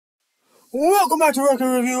Welcome back to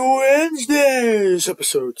Record Review Wednesdays,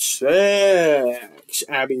 episode 6,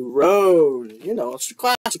 Abbey Road. You know, it's the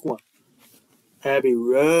classic one. Abbey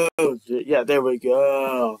Road. Yeah, there we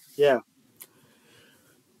go. Yeah.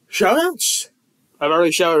 Shoutouts. I've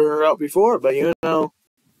already shouted her out before, but you know,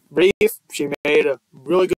 Reeve, she made a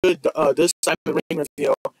really good This Time Ring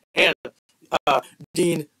review, and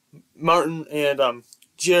Dean Martin and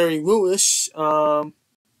Jerry Lewis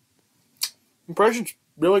impressions.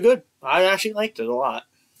 Really good. I actually liked it a lot.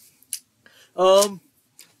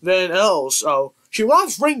 Then else, she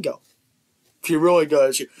loves Ringo. She really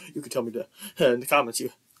does. You can tell me that in the comments.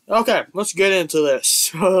 Okay, let's get into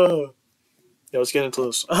this. Yeah, let's get into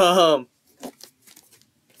this.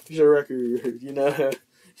 She's a record, you know,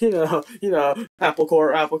 Apple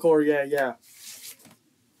Core, yeah.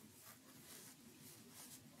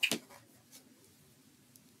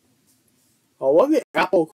 I love the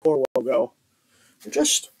Apple Core logo. It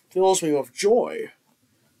just fills me with joy.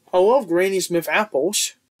 I love Granny Smith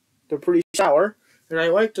apples. They're pretty sour, and I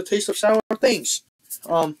like the taste of sour things.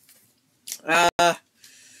 Let's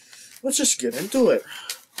just get into it.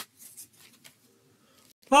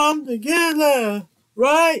 Come together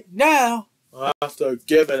right now. I have to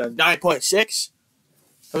give it a 9.6.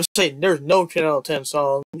 I'm saying there's no 10 out of 10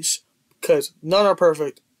 songs because none are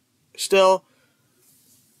perfect. Still,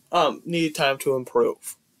 need time to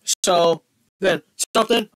improve. So then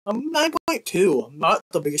something, I'm 9.2. I'm not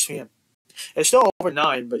the biggest fan. It's still over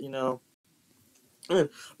 9, but you know.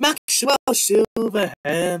 Maxwell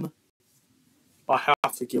Silverham. I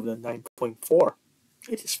have to give it a 9.4.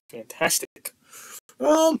 It is fantastic.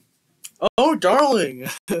 Oh darling.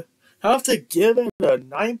 I have to give it a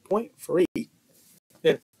 9.3.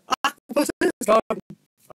 Then I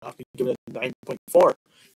have to give it a 9.4.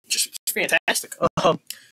 It's fantastic. I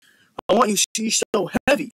Want You See So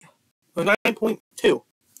Heavy. A 9.2.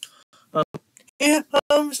 Here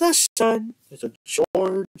Comes the Sun. It's a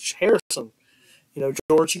George Harrison. You know,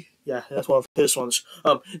 Georgie? Yeah, that's one of his ones.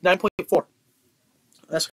 9.4.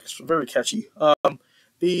 That's very catchy. I want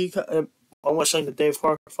to sing the Dave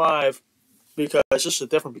Clark 5 because this is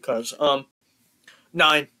different because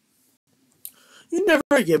 9. You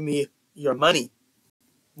never give me your money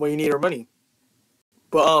when you need your money.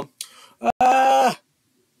 But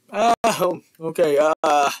okay,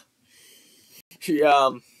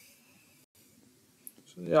 yeah,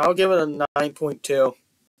 I'll give it a 9.2.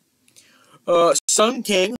 Sun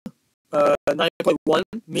King, 9.1.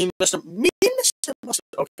 Me Mr.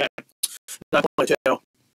 Mustard. Okay, 9.2. No,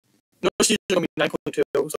 she's gonna be 9.2.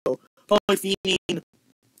 So Polyphene,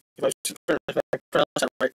 if I pronounce that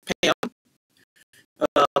right, Pam.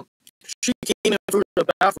 She came in through the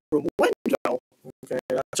bathroom window. Okay,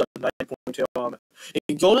 that's a 9.2.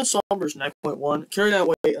 Golden Slumbers 9.1. Carry That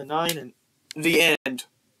Way a 9, and The End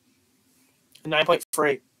a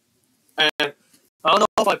 9.3. And I don't know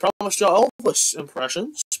if I promised y'all Elvis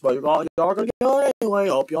impressions, but y'all are gonna get on anyway.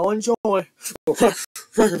 Hope y'all enjoy.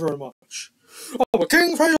 Thank you very much. I'm a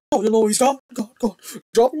king for you know he's got,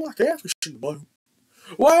 dropping like a fish in the boat.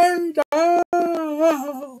 Way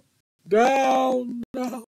down, down,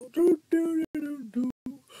 do,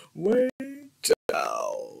 way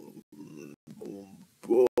down, boom,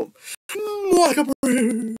 boom, like a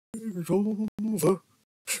bridge over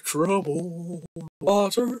troubled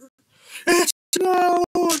water. It's now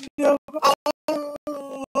I'm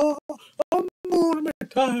gonna make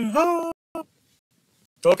time.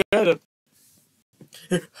 Okay then.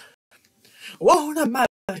 Wanna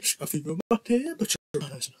match? I feel my temperature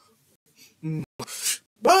rising.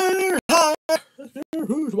 Burn high,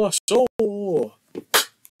 here's my soul.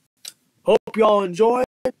 Hope y'all enjoy.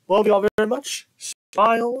 Love y'all very much.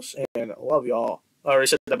 Smiles and love y'all. I already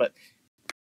said that, but